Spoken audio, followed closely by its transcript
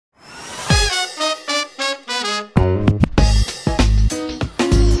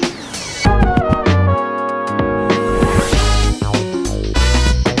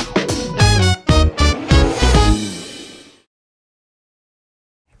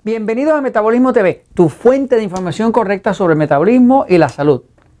Bienvenidos a Metabolismo TV, tu fuente de información correcta sobre el metabolismo y la salud.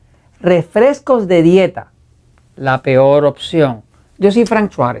 Refrescos de dieta, la peor opción. Yo soy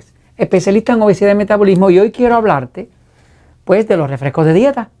Frank Suárez, especialista en obesidad y metabolismo, y hoy quiero hablarte pues de los refrescos de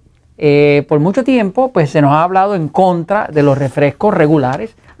dieta. Por mucho tiempo pues se nos ha hablado en contra de los refrescos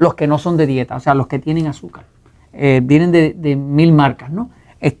regulares, los que no son de dieta, o sea, los que tienen azúcar. Vienen de mil marcas, ¿no?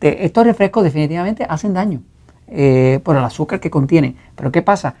 Estos refrescos definitivamente hacen daño por el azúcar que contienen. Pero ¿qué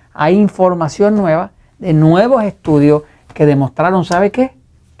pasa? Hay información nueva de nuevos estudios que demostraron, ¿sabe qué?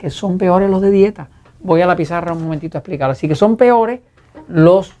 Que son peores los de dieta. Voy a la pizarra un momentito a explicarlo. Así que son peores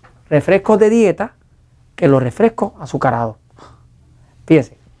los refrescos de dieta que los refrescos azucarados.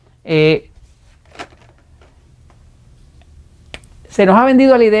 Fíjense. Se nos ha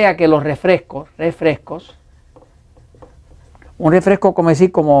vendido la idea que los refrescos, un refresco como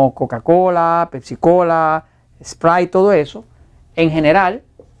decir como Coca-Cola, Pepsi-Cola, Sprite, todo eso, en general,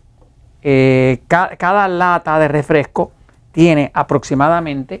 cada lata de refresco tiene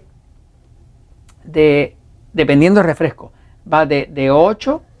aproximadamente, dependiendo del refresco, va de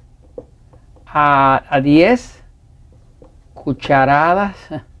 8 a 10 cucharadas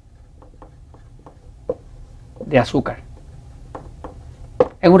de azúcar.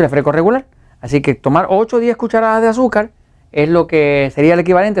 Es un refresco regular, así que tomar 8 o 10 cucharadas de azúcar es lo que sería el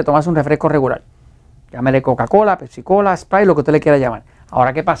equivalente a tomarse un refresco regular. Llámele Coca-Cola, Pepsi-Cola, Sprite, lo que usted le quiera llamar.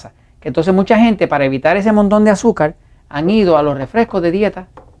 Ahora, ¿qué pasa? Que entonces mucha gente, para evitar ese montón de azúcar, han ido a los refrescos de dieta,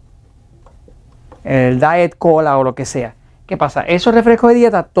 el Diet Cola o lo que sea. ¿Qué pasa? Esos refrescos de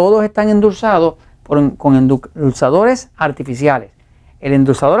dieta todos están endulzados con endulzadores artificiales. El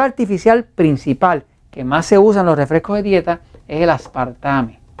endulzador artificial principal que más se usa en los refrescos de dieta es el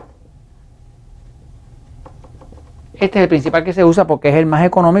aspartame. Este es el principal que se usa porque es el más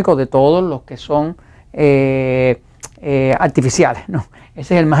económico de todos los que son artificiales, ¿no?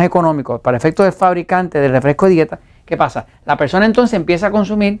 Ese es el más económico. Para efectos del fabricante del refresco de dieta, ¿qué pasa? La persona entonces empieza a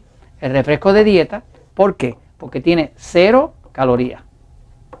consumir el refresco de dieta. ¿Por qué? Porque tiene 0 calorías.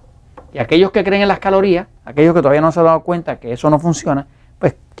 Y aquellos que creen en las calorías, aquellos que todavía no se han dado cuenta que eso no funciona,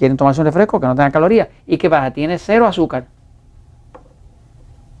 pues quieren tomarse un refresco que no tenga calorías. ¿Y qué pasa? Tiene 0 azúcar.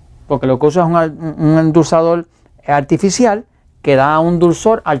 Porque lo que usa es un endulzador artificial que da un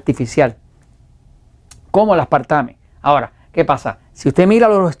dulzor artificial, como el aspartame. Ahora, ¿qué pasa? Si usted mira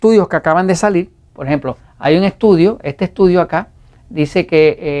los estudios que acaban de salir, por ejemplo, hay un estudio, este estudio acá, dice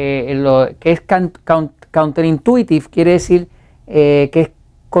que es counterintuitive, quiere decir que es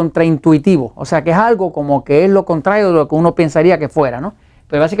contraintuitivo, o sea que es algo como que es lo contrario de lo que uno pensaría que fuera, ¿no?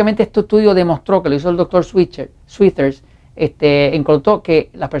 Pero básicamente este estudio demostró, que lo hizo el doctor Sweeters, encontró que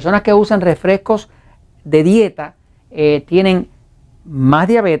las personas que usan refrescos de dieta tienen más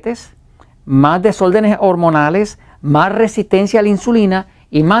diabetes, más desórdenes hormonales, más resistencia a la insulina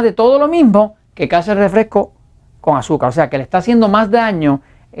y más de todo lo mismo que hace el refresco con azúcar. O sea que le está haciendo más daño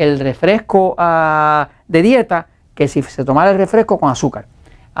el refresco de dieta que si se tomara el refresco con azúcar.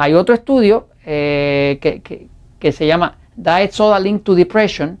 Hay otro estudio que se llama Diet Soda Linked to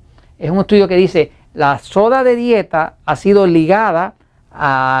Depression. Es un estudio que dice la soda de dieta ha sido ligada,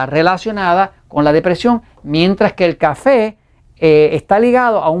 relacionada con la depresión, mientras que el café está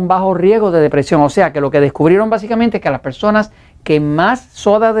ligado a un bajo riesgo de depresión. O sea que lo que descubrieron básicamente es que las personas que más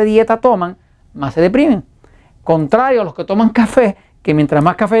soda de dieta toman, más se deprimen. Contrario a los que toman café, que mientras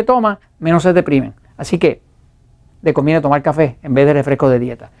más café toman, menos se deprimen. Así que le conviene tomar café en vez de refresco de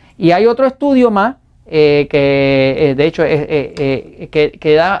dieta. Y hay otro estudio más, que de hecho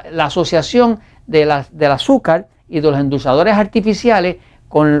que da la asociación del azúcar y de los endulzadores artificiales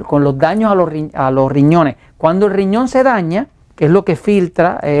con los daños a los riñones. Cuando el riñón se daña, que es lo que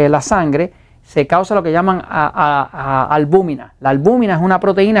filtra la sangre, se causa lo que llaman albúmina. La albúmina es una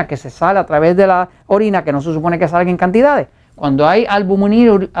proteína que se sale a través de la orina, que no se supone que salga en cantidades. Cuando hay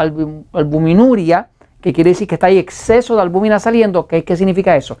albuminuria, que quiere decir que está ahí exceso de albúmina saliendo, ¿qué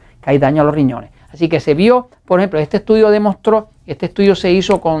significa eso? Que hay daño a los riñones. Así que se vio, por ejemplo, este estudio demostró, este estudio se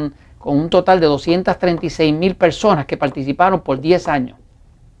hizo con un total de 236,000 personas que participaron por 10 años.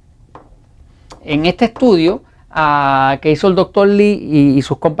 En este estudio que hizo el doctor Lee y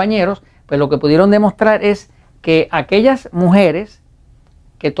sus compañeros, pues lo que pudieron demostrar es que aquellas mujeres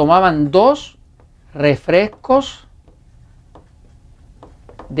que tomaban 2 refrescos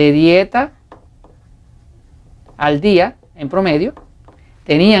de dieta al día en promedio,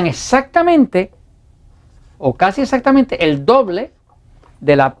 tenían exactamente o casi exactamente el doble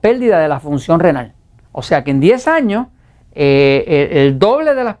de la pérdida de la función renal. O sea que en 10 años el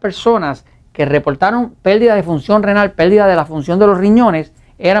doble de las personas que reportaron pérdida de función renal, pérdida de la función de los riñones,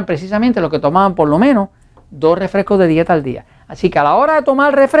 eran precisamente los que tomaban por lo menos 2 refrescos de dieta al día. Así que a la hora de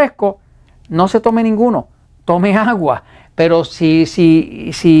tomar refresco, no se tome ninguno, tome agua. Pero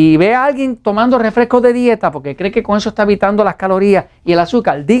si ve a alguien tomando refrescos de dieta porque cree que con eso está evitando las calorías y el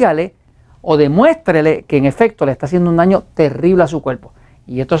azúcar, dígale o demuéstrele que en efecto le está haciendo un daño terrible a su cuerpo.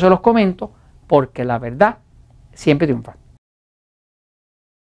 Y esto se los comento porque la verdad siempre triunfa.